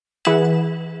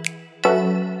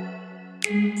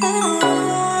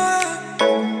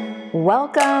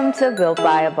Welcome to Built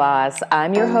by a Boss.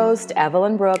 I'm your host,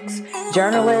 Evelyn Brooks,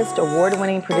 journalist,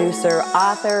 award-winning producer,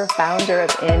 author, founder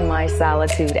of In My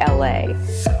Solitude LA.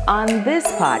 On this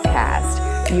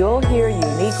podcast, you'll hear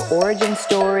unique origin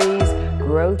stories,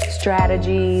 growth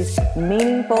strategies,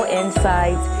 meaningful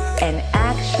insights, and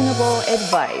actionable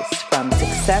advice from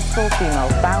successful female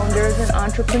founders and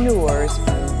entrepreneurs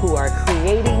who are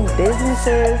creating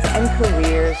businesses and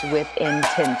careers with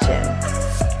intention.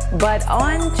 But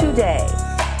on today,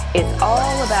 it's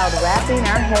all about wrapping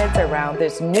our heads around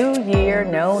this new year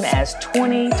known as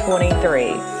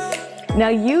 2023. Now,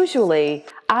 usually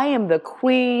I am the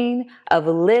queen of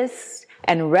lists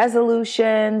and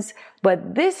resolutions,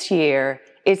 but this year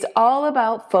it's all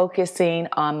about focusing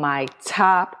on my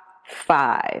top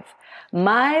 5.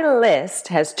 My list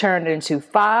has turned into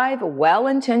 5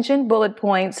 well-intentioned bullet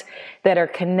points that are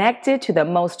connected to the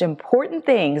most important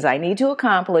things I need to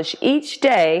accomplish each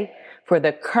day for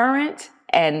the current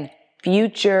and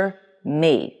future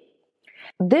me.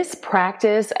 This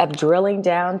practice of drilling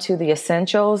down to the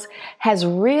essentials has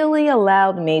really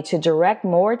allowed me to direct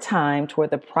more time toward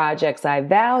the projects I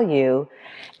value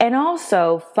and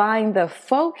also find the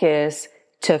focus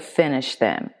to finish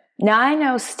them. Now, I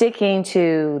know sticking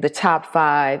to the top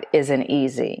 5 isn't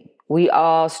easy. We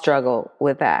all struggle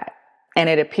with that. And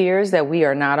it appears that we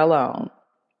are not alone.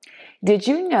 Did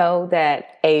you know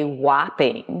that a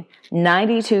whopping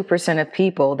 92% of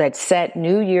people that set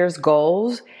New Year's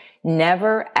goals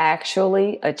never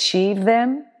actually achieve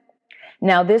them?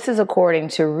 Now, this is according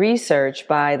to research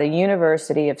by the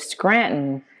University of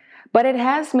Scranton, but it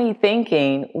has me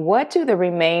thinking, what do the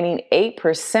remaining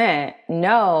 8%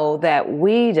 know that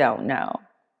we don't know?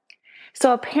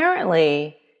 So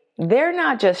apparently, they're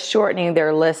not just shortening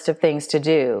their list of things to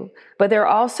do, but they're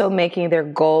also making their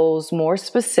goals more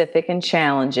specific and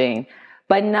challenging,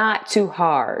 but not too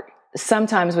hard.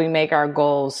 Sometimes we make our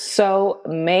goals so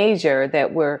major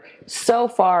that we're so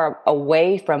far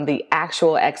away from the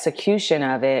actual execution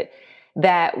of it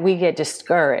that we get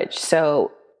discouraged.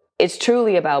 So it's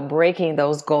truly about breaking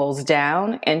those goals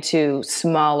down into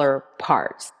smaller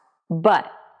parts.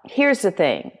 But here's the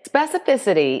thing.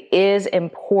 Specificity is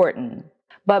important,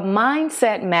 but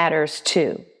mindset matters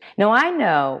too. Now, I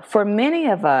know for many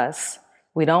of us,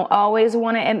 we don't always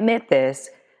want to admit this,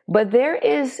 but there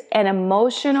is an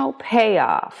emotional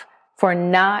payoff for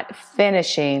not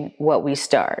finishing what we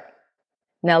start.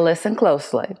 Now, listen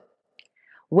closely.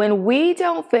 When we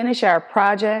don't finish our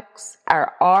projects,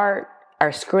 our art,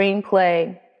 our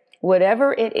screenplay,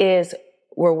 whatever it is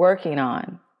we're working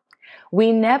on,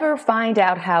 we never find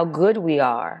out how good we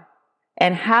are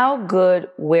and how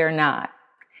good we're not.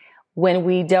 When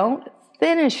we don't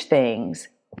finish things,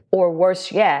 or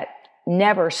worse yet,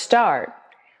 never start,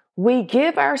 we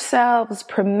give ourselves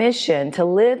permission to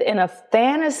live in a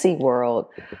fantasy world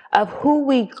of who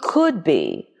we could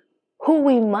be, who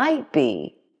we might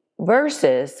be,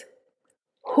 versus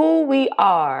who we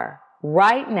are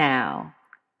right now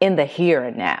in the here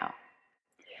and now.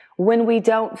 When we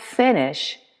don't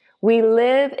finish, we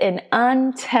live in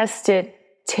untested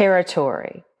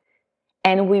territory,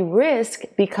 and we risk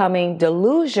becoming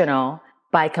delusional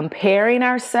by comparing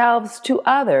ourselves to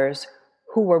others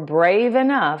who were brave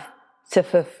enough to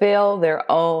fulfill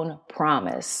their own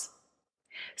promise.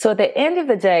 So at the end of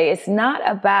the day, it's not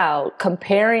about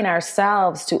comparing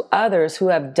ourselves to others who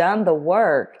have done the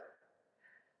work,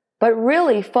 but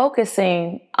really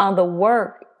focusing on the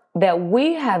work that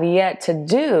we have yet to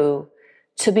do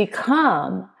to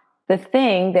become the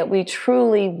thing that we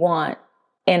truly want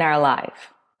in our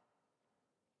life.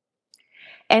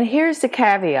 And here's the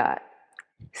caveat.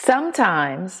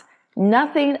 Sometimes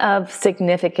nothing of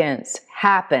significance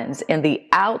happens in the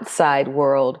outside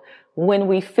world when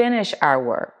we finish our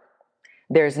work.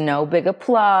 There's no big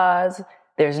applause.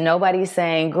 There's nobody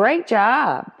saying, "Great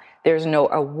job." There's no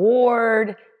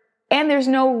award, and there's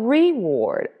no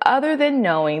reward other than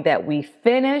knowing that we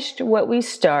finished what we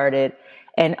started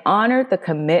and honored the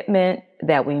commitment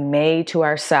that we made to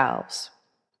ourselves.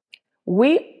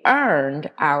 We earned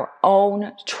our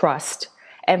own trust.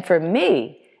 And for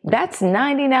me, that's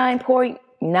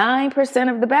 99.9%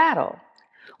 of the battle.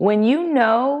 When you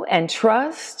know and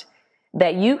trust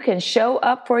that you can show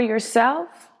up for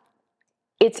yourself,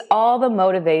 it's all the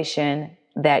motivation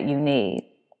that you need.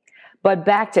 But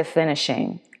back to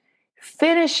finishing.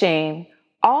 Finishing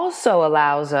also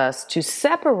allows us to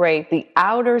separate the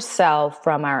outer self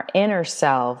from our inner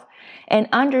self and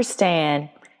understand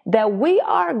that we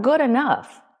are good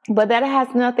enough, but that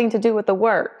has nothing to do with the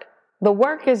work. The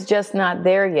work is just not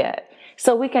there yet.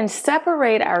 So we can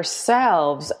separate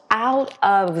ourselves out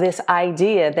of this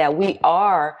idea that we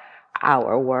are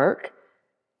our work.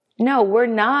 No, we're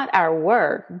not our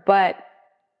work, but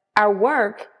our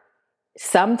work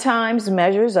sometimes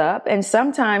measures up and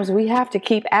sometimes we have to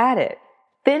keep at it.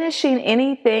 Finishing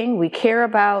anything we care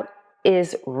about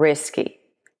is risky.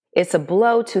 It's a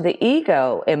blow to the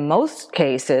ego in most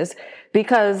cases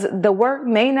because the work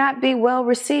may not be well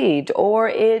received or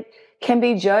it can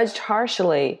be judged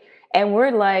harshly. And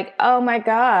we're like, oh my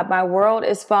God, my world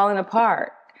is falling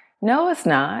apart. No, it's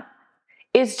not.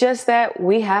 It's just that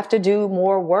we have to do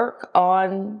more work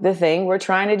on the thing we're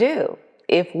trying to do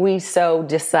if we so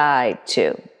decide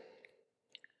to.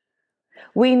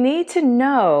 We need to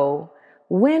know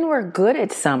when we're good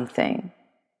at something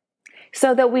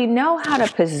so that we know how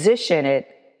to position it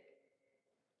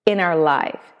in our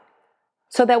life,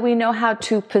 so that we know how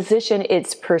to position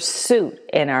its pursuit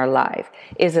in our life.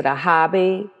 Is it a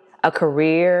hobby, a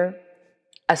career,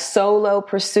 a solo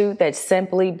pursuit that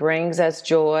simply brings us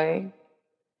joy?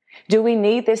 Do we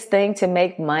need this thing to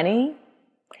make money?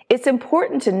 It's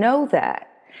important to know that.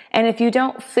 And if you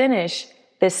don't finish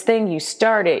this thing you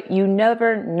started, you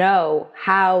never know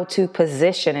how to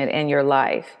position it in your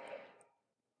life.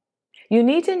 You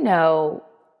need to know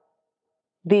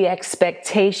the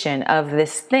expectation of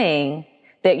this thing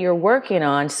that you're working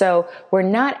on. So we're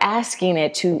not asking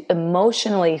it to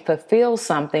emotionally fulfill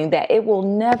something that it will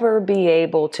never be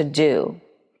able to do.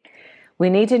 We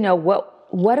need to know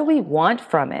what do we want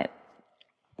from it?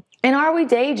 And are we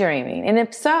daydreaming? And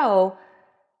if so,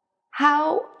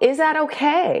 how is that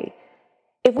okay?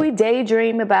 If we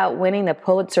daydream about winning a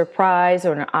Pulitzer Prize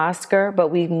or an Oscar, but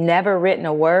we've never written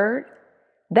a word,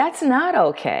 that's not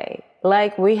okay.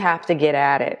 Like, we have to get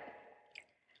at it.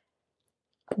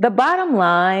 The bottom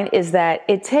line is that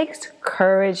it takes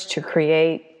courage to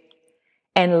create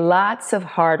and lots of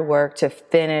hard work to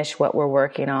finish what we're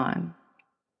working on.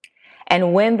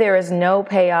 And when there is no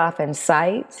payoff in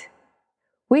sight,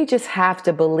 we just have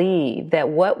to believe that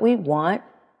what we want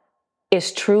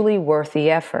is truly worth the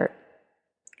effort.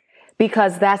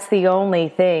 Because that's the only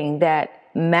thing that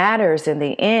matters in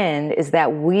the end, is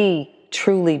that we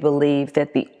truly believe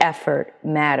that the effort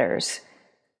matters.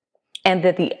 And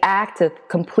that the act of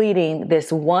completing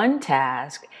this one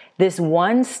task, this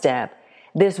one step,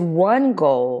 this one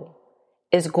goal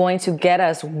is going to get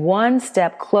us one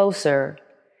step closer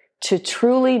to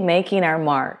truly making our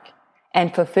mark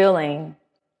and fulfilling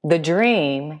the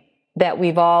dream that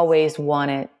we've always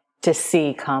wanted to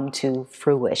see come to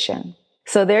fruition.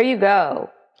 So there you go.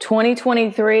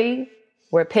 2023,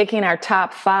 we're picking our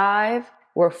top 5,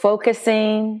 we're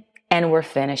focusing, and we're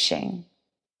finishing.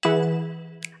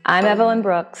 I'm Evelyn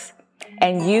Brooks,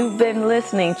 and you've been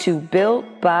listening to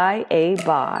Built by a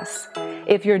Boss.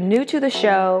 If you're new to the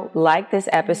show, like this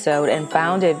episode, and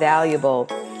found it valuable,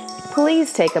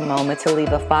 please take a moment to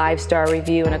leave a 5-star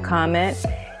review and a comment.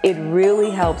 It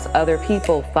really helps other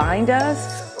people find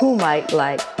us who might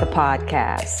like the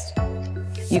podcast.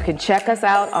 You can check us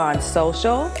out on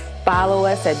social. Follow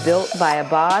us at Built by a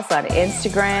Boss on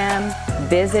Instagram.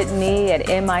 Visit me at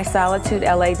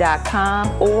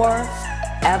inmysolitudela.com or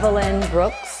Evelyn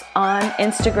Brooks on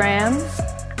Instagram.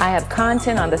 I have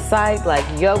content on the site like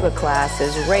yoga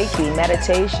classes, Reiki,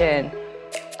 meditation,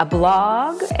 a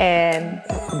blog, and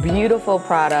beautiful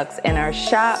products in our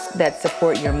shop that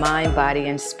support your mind, body,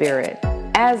 and spirit.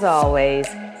 As always,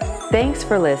 thanks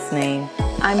for listening.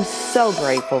 I'm so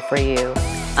grateful for you.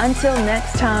 Until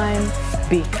next time,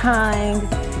 be kind,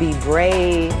 be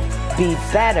brave, be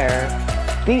better,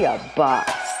 be a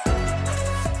boss.